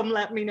 come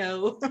let me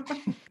know.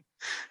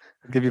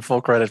 I'll give you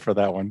full credit for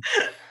that one.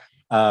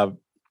 But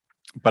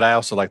I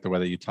also like the way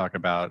that you talk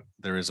about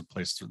there is a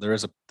place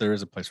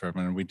for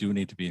everyone, and we do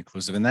need to be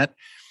inclusive. And that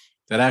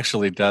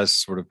actually does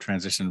sort of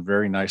transition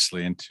very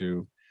nicely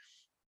into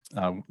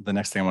the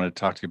next thing I wanted to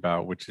talk to you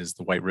about, which is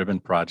the White Ribbon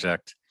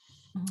Project.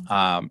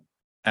 And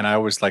I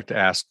always like to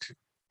ask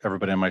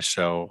everybody on my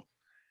show,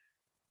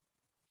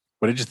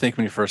 what did you think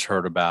when you first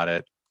heard about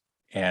it?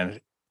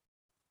 And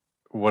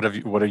what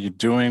are you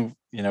doing?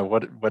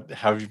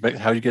 How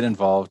you get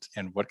involved,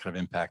 and what kind of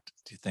impact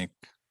do you think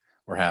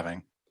we're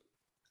having?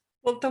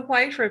 Well, the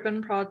White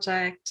Ribbon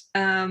Project,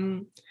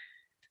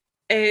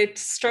 it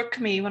struck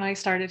me when I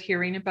started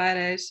hearing about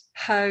it,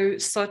 how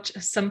such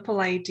a simple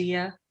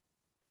idea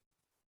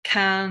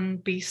can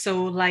be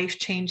so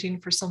life-changing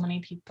for so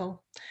many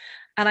people.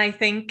 And I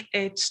think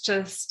it's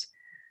just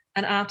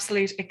an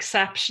absolute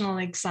exceptional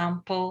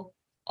example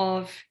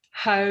of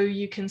how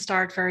you can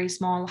start very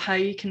small, how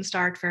you can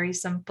start very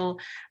simple,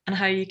 and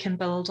how you can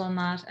build on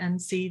that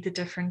and see the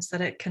difference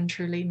that it can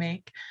truly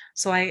make.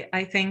 So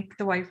I think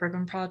the White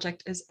Ribbon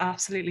Project is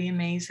absolutely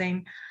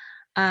amazing,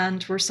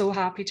 and we're so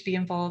happy to be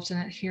involved in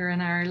it here in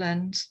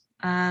Ireland.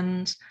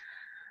 And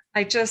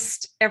I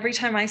just, every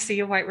time I see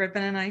a white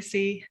ribbon, and I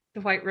see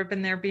the white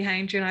ribbon there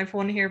behind you, and I've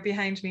one here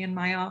behind me in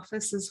my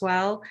office as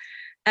well,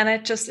 and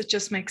it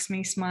just makes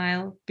me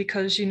smile,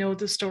 because you know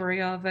the story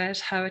of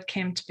it, how it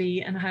came to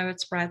be, and how it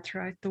spread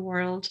throughout the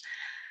world.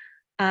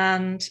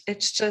 And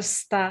it's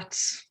just that,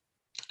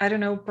 I don't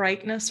know,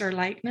 brightness or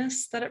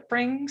lightness that it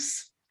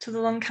brings to the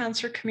lung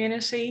cancer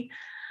community.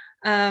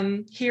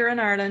 Here in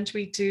Ireland,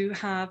 we do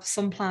have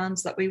some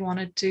plans that we want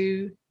to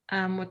do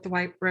with the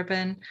White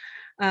Ribbon,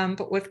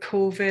 but with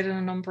COVID and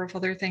a number of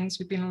other things,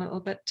 we've been a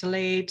little bit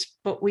delayed.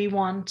 But we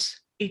want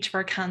each of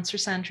our cancer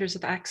centres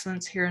of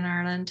excellence here in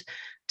Ireland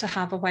to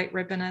have a white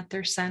ribbon at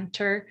their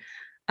centre.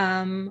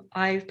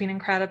 I've been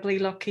incredibly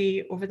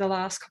lucky over the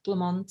last couple of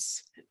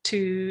months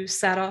to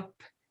set up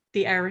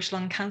the Irish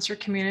lung cancer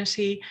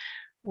community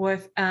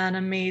with an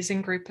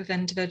amazing group of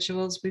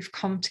individuals. We've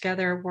come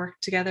together,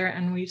 worked together,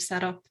 and we've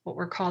set up what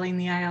we're calling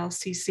the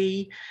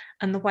ILCC.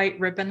 And the white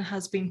ribbon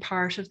has been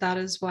part of that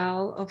as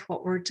well, of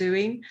what we're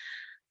doing.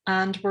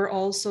 And we're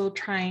also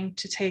trying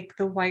to take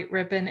the white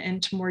ribbon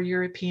into more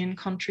European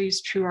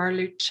countries through our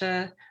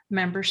Lucha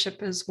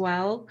membership as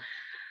well.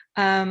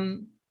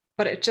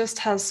 But it just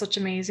has such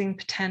amazing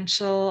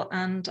potential.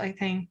 And I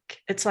think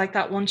it's like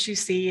that once you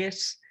see it,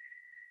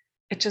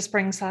 it just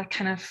brings that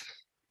kind of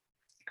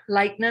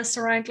lightness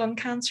around lung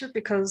cancer,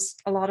 because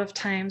a lot of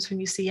times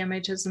when you see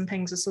images and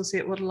things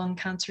associated with lung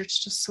cancer,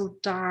 it's just so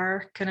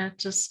dark, and it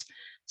just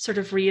sort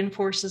of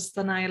reinforces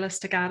the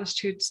nihilistic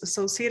attitudes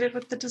associated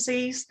with the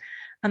disease.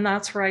 And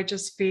that's where I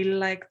just feel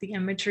like the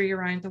imagery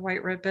around the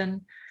white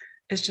ribbon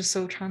is just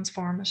so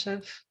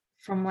transformative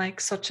from like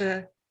such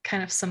a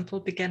kind of simple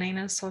beginning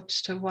as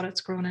such to what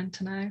it's grown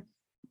into now.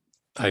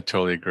 I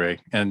totally agree.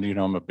 And,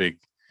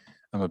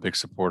 I'm a big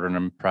supporter, and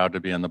I'm proud to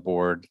be on the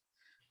board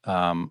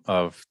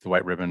of the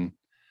White Ribbon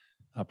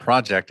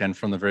project. And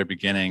from the very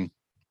beginning,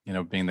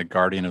 being the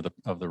guardian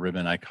of the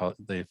ribbon,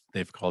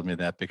 they've called me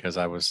that because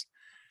I was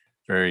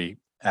very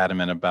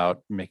adamant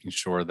about making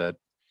sure that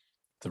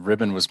the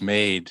ribbon was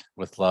made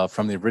with love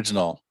from the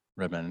original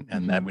ribbon,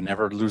 and that we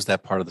never lose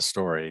that part of the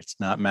story. It's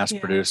not mass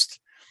produced,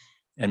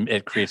 and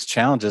it creates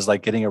challenges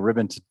like getting a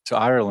ribbon to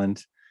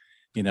Ireland,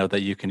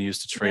 that you can use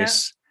to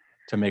trace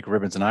to make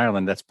ribbons in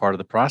Ireland. That's part of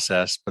the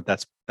process, but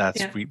that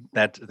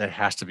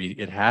has to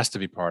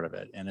be part of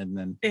it. And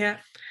then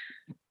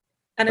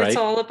and right? It's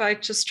all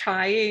about just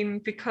trying,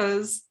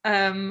 because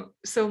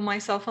so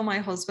myself and my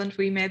husband,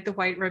 we made the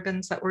white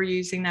ribbons that we're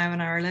using now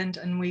in Ireland,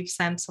 and we've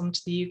sent some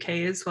to the UK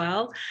as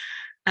well.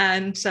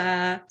 And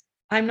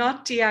I'm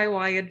not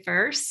DIY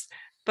adverse,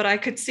 but I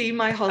could see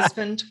my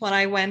husband when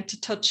I went to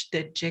touch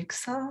the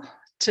jigsaw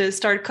to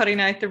start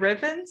cutting out the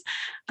ribbons,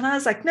 and I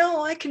was like,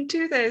 no, I can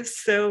do this.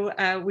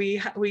 So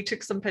we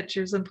took some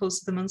pictures and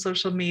posted them on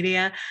social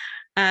media,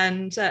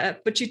 and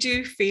but you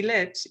do feel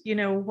it,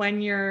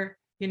 when you're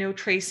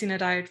tracing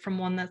it out from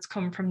one that's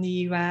come from the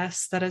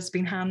US that has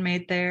been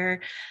handmade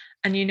there,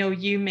 and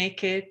you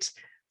make it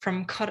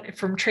from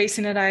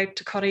tracing it out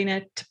to cutting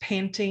it to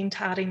painting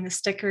to adding the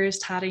stickers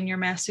to adding your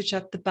message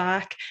at the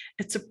back.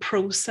 It's a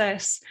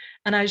process,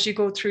 and as you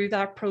go through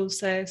that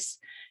process,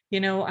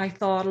 I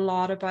thought a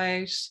lot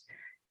about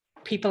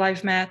people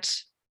I've met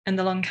in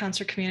the lung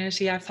cancer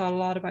community. I've thought a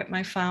lot about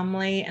my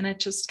family, and it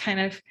just kind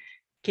of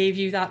gave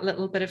you that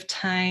little bit of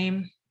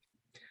time,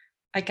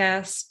 I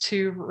guess,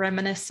 to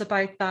reminisce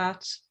about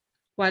that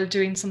while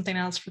doing something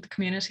else for the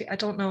community. I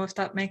don't know if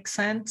that makes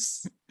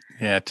sense.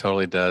 Yeah, it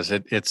totally does.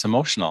 It's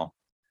emotional.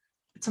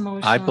 It's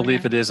emotional. I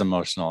believe it is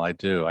emotional. I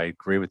do. I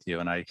agree with you.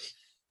 And I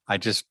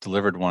just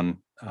delivered one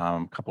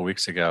a couple of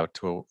weeks ago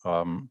to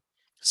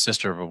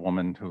sister of a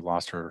woman who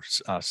lost her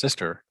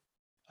sister.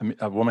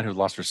 A woman who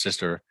lost her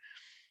sister,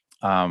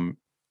 and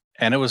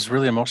it was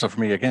really emotional for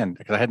me again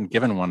because I hadn't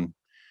given one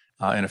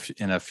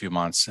in a few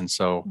months, and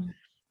so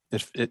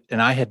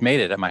and I had made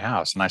it at my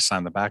house, and I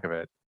signed the back of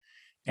it,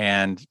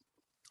 and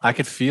I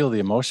could feel the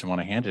emotion when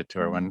I handed it to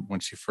her when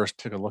she first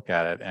took a look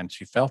at it, and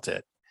she felt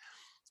it.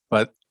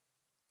 But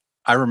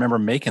I remember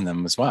making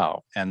them as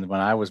well, and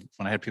when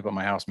I had people at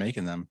my house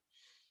making them,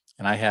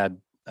 and I had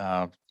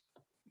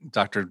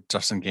Dr.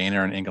 Justin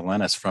Gaynor and Inga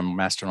Lennis from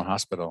Mass General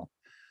Hospital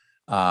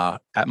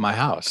at my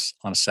house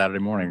on a Saturday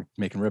morning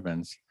making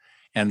ribbons.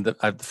 And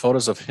the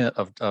photos of him,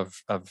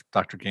 of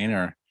Dr.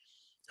 Gaynor,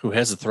 who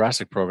has the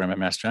thoracic program at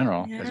Mass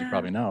General, as you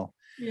probably know.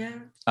 Yeah.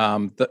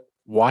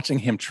 Watching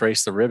him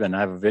trace the ribbon,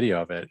 I have a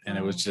video of it, and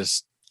it was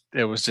just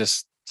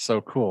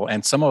so cool.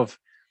 And some of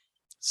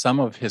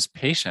his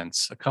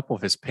patients, a couple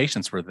of his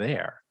patients were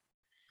there.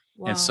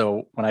 Wow. And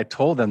so when I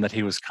told them that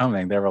he was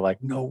coming, they were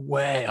like, "No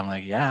way!" I'm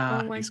like,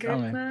 "Yeah, he's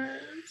coming."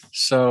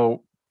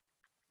 So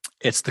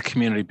it's the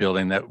community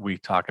building that we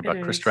talk about.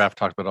 Chris Draft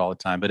talked about it all the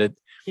time, but it's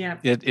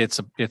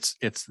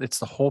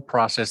the whole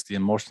process, the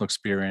emotional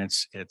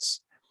experience.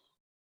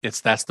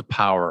 That's the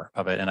power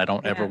of it, and I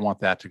don't ever want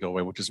that to go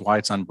away, which is why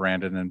it's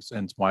unbranded, and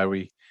it's why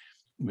we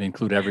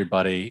include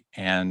everybody,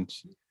 and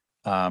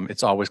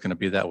it's always going to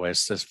be that way.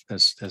 It's just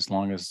as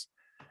long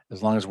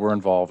as we're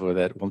involved with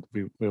it,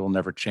 we will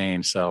never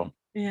change. So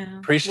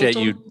appreciate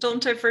you.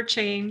 Don't ever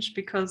change,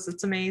 because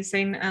it's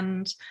amazing.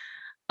 And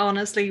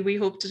honestly, we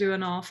hope to do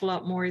an awful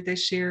lot more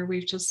this year.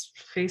 We've just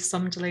faced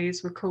some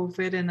delays with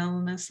COVID and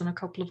illness and a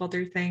couple of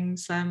other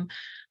things.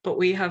 But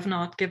we have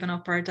not given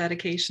up our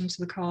dedication to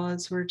the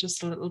cause. We're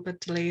just a little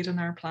bit delayed in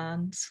our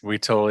plans. We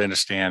totally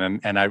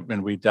understand.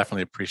 And we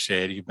definitely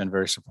appreciate it. You've been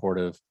very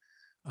supportive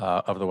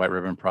of the White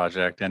Ribbon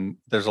Project. And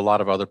there's a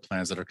lot of other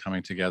plans that are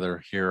coming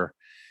together here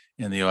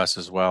in the US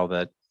as well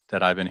that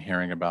I've been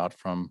hearing about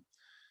from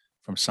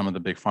some of the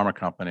big pharma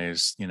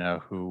companies,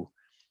 who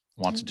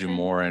want to do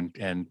more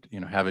and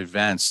have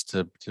events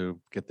to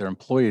get their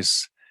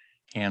employees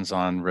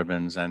hands-on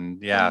ribbons. And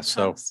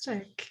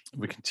Fantastic. so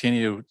we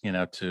continue,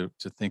 to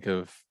think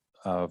of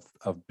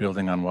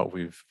building on what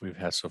we've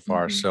had so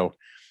far. Mhm. So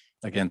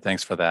again,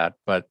 thanks for that.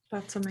 But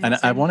That's and amazing.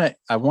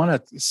 I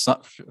want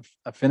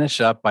to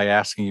finish up by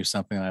asking you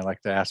something I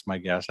like to ask my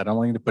guests. I don't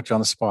want you to put you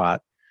on the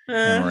spot,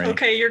 Emery.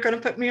 Okay, you're going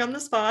to put me on the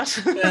spot.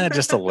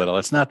 Just a little.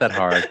 It's not that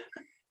hard.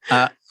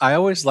 I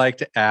always like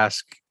to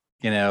ask,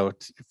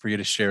 for you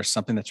to share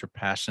something that you're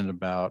passionate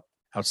about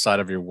outside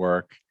of your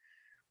work,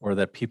 or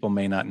that people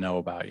may not know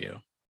about you,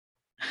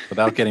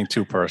 without getting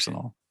too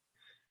personal.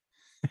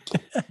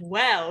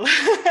 Well,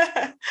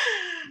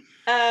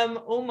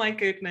 oh my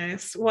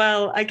goodness.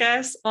 Well, I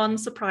guess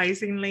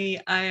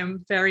unsurprisingly, I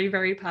am very,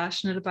 very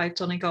passionate about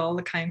Donegal,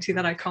 the county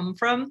that I come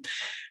from.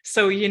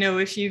 So,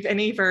 if you've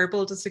any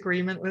verbal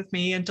disagreement with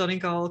me and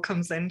Donegal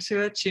comes into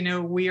it,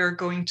 we are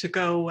going to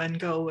go and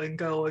go and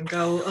go and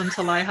go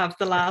until I have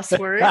the last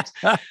word.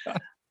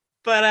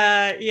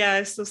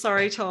 But so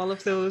sorry to all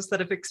of those that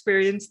have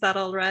experienced that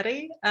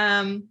already.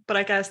 But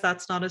I guess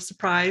that's not a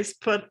surprise.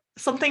 But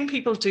something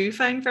people do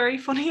find very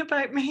funny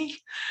about me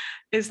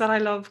is that I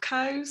love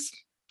cows.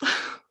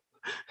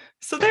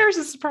 So there's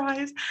a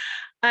surprise.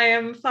 I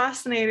am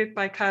fascinated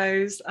by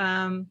cows.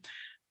 When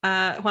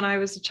I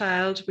was a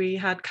child, we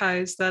had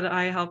cows that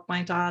I helped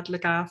my dad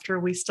look after.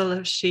 We still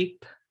have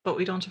sheep, but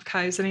we don't have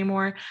cows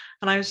anymore.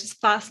 And I was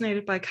just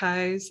fascinated by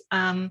cows.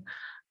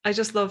 I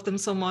just love them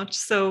so much.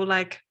 So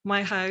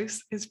my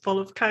house is full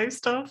of cow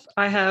stuff.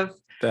 I have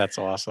That's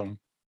awesome.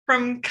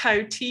 From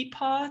cow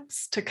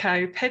teapots to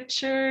cow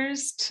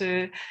pitchers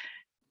to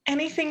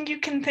anything you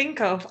can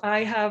think of.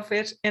 I have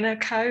it in a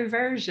cow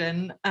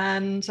version.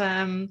 And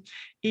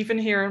even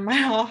here in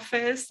my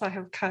office, I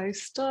have cow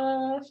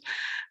stuff.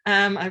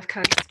 I have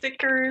cow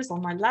stickers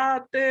on my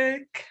lab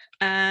book.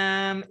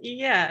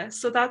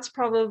 So that's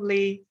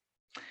probably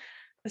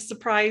a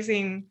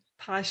surprising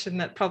passion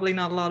that probably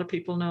not a lot of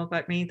people know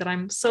about me, that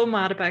I'm so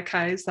mad about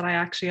cows that I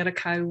actually had a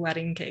cow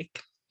wedding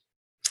cake.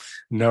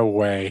 No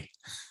way.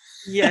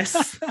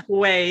 Yes,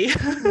 way.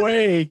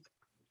 Way.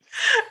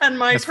 And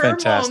my That's poor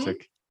fantastic. mum,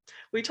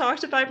 we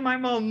talked about my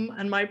mum,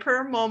 and my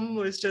poor mum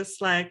was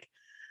just like,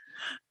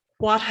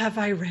 what have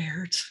I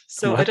reared?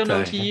 So I don't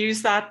know if you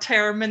use that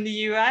term in the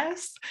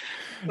US,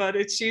 but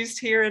it's used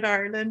here in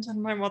Ireland.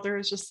 And my mother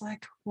is just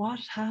like, what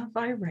have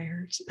I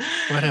reared?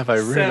 What have I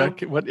reared?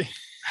 So,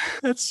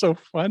 That's so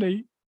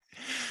funny.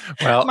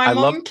 Well, my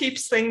mom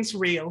keeps things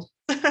real.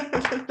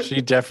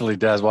 She definitely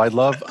does.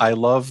 Well, I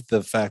love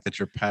the fact that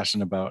you're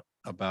passionate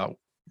about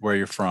where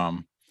you're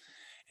from,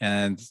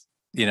 and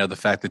the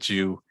fact that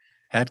you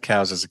had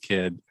cows as a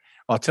kid.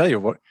 I'll tell you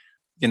what,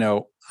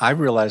 I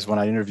realized when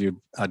I interviewed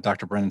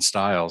Dr. Brennan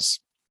Stiles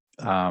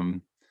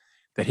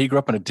that he grew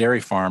up on a dairy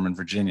farm in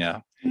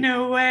Virginia.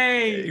 No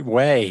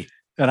way.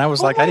 And I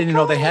was I didn't even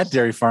know they had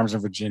dairy farms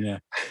in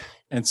Virginia.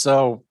 And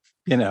so,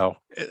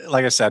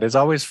 like I said, it's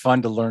always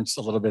fun to learn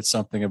a little bit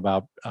something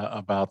about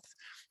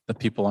the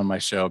people on my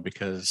show,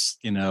 because,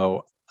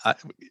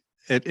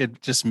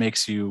 it just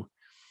makes you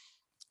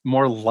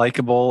more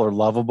likable or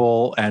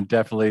lovable, and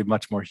definitely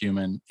much more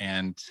human.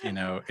 And,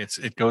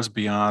 it goes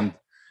beyond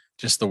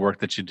just the work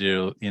that you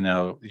do.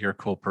 You're a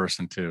cool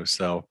person too.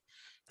 So,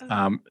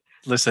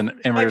 listen,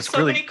 Emery, I have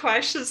so many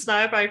questions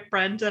now about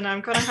Brendan.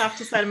 I'm going to have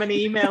to send him an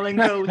email and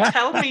go,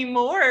 tell me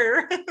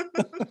more.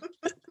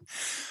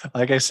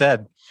 Like I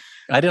said,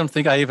 I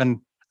think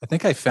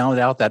I found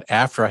out that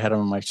after I had him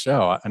on my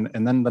show.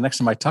 And then the next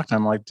time I talked to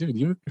him, I'm like, dude,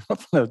 you grew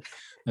up on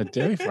a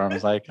dairy farm. I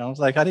was like,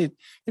 he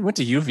went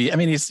to UV. I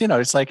mean, he's,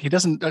 it's like, he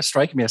doesn't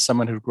strike me as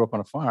someone who grew up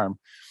on a farm.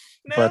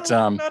 No, but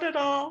not at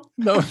all.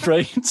 No,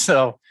 right.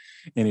 So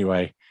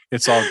anyway,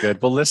 it's all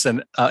good. Well,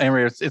 listen,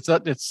 Emery,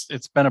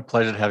 it's been a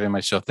pleasure to have you on my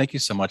show. Thank you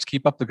so much.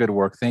 Keep up the good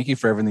work. Thank you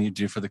for everything you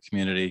do for the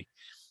community.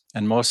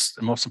 And most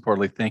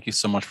importantly, thank you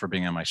so much for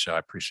being on my show. I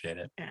appreciate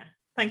it. Yeah.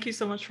 Thank you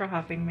so much for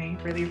having me.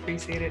 Really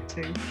appreciate it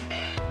too.